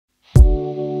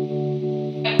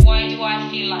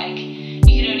feel like you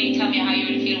can only tell me how you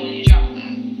really feel when you're drunk.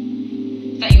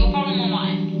 Is that your problem or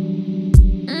mine? Do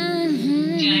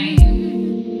you know what I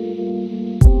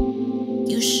mean?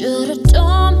 You should have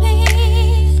told me.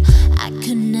 I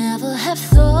could never have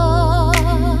thought.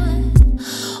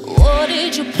 What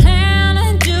did you plan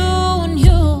to do when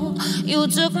you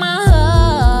took my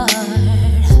heart?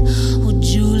 Would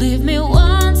you leave me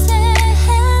wanting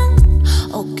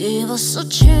or give us a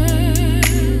chance?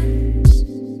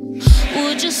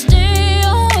 Would you stay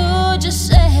or would you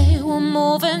say we're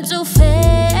moving too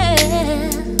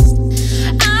fast?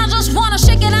 I just wanna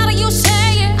shake it out of you,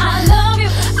 say it. I love you.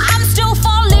 I'm still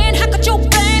falling, how could you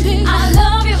blame me? I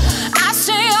love you. I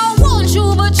say I want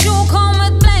you, but you come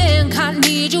with blank. I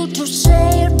need you to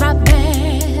say it right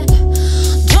back.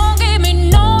 Don't give me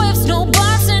no ifs, no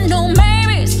buts, and no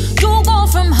maybes. You go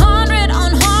from 100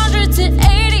 on 100 to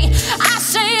 80. I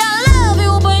say I love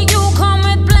you, but you come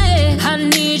with blank. I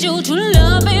need you to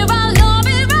love me right, love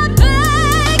me right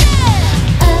back. Yeah.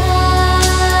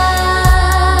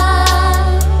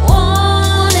 I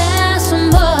won't ask so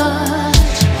much.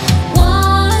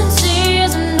 Once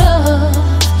is enough.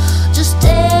 Just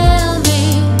tell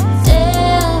me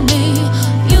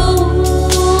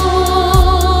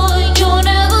you'll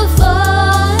never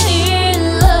fall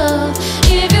in love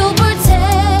if you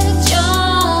protect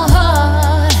your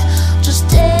heart. Just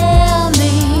tell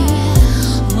me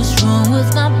what's wrong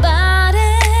with my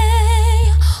body,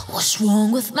 what's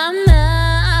wrong with my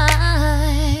mind.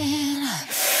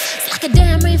 It's like a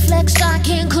damn reflex I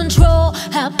can't control,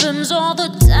 happens all the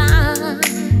time.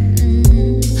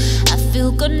 I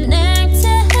feel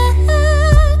connected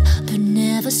but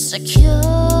never secure.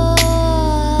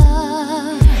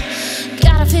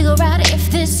 Gotta figure out if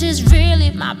this is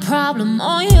really my problem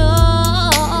or yours.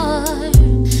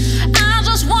 I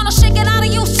just wanna shake it out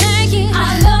of you, say it.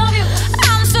 I love you.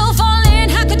 I'm still falling,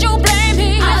 how could you blame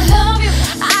me? I love you.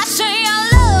 I say I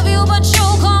love you, but you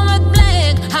come with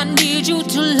blank. I need you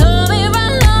to love me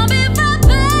right, love me right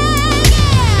back.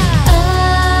 Yeah.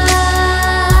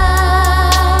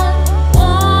 I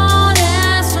won't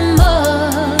ask so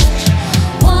much.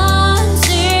 Once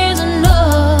is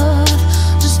enough.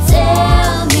 Just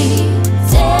tell me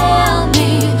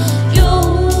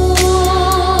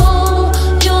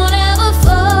you'll never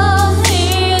fall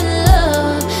in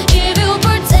love if you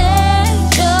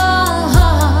protect your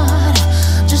heart.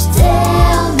 Just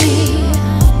tell me.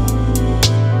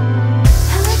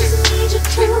 I just need you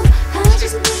to, I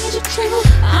just need you to,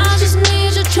 I just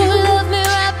need you to love me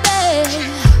right back.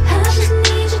 I just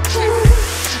need you to,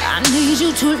 I need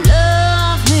you to love